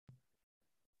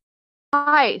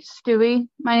Hi, Stewie.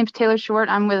 My name's Taylor Short.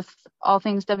 I'm with All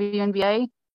Things WNBA,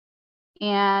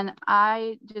 and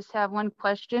I just have one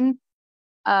question.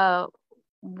 Uh,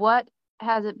 what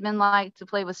has it been like to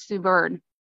play with Sue Bird?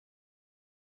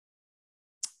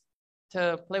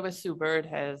 To play with Sue Bird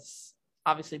has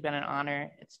obviously been an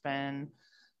honor. It's been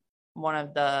one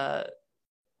of the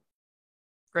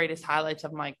greatest highlights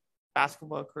of my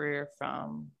basketball career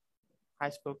from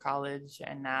high school, college,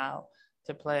 and now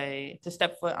to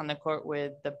step foot on the court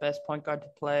with the best point guard to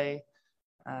play.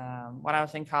 When I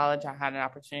was in college, I had an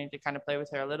opportunity to kind of play with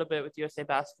her a little bit with USA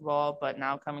basketball, but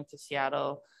now coming to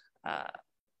Seattle uh,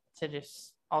 to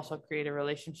just also create a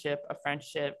relationship, a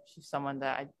friendship. She's someone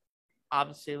that I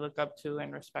obviously look up to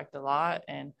and respect a lot.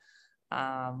 And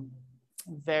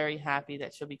very happy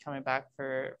that she'll be coming back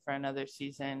for another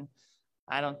season.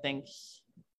 I don't think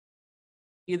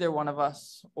either one of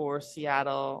us or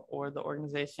Seattle or the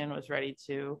organization was ready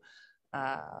to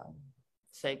uh,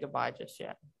 say goodbye just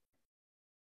yet.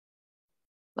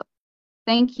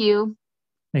 Thank you.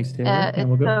 Thanks, Taylor. And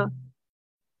we'll go.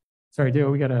 Sorry,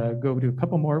 Dale, we got to go do a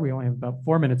couple more. We only have about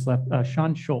 4 minutes left.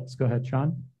 Sean Schultz, go ahead,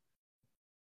 Sean.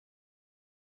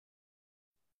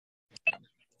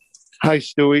 Hi,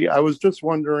 Stewie. I was just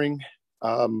wondering,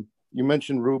 you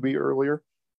mentioned Ruby earlier.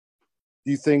 Do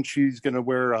you think she's going to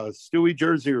wear a Stewie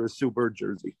jersey or a Sue Bird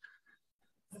jersey?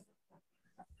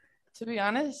 To be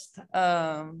honest,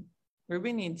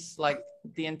 Ruby needs like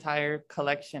the entire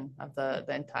collection of the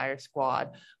entire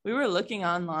squad. We were looking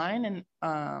online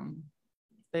and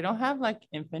they don't have like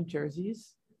infant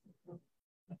jerseys,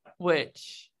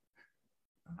 which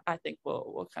I think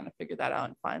we'll kind of figure that out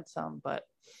and find some. But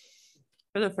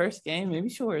for the first game, maybe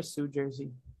she'll wear a Sue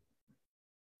jersey.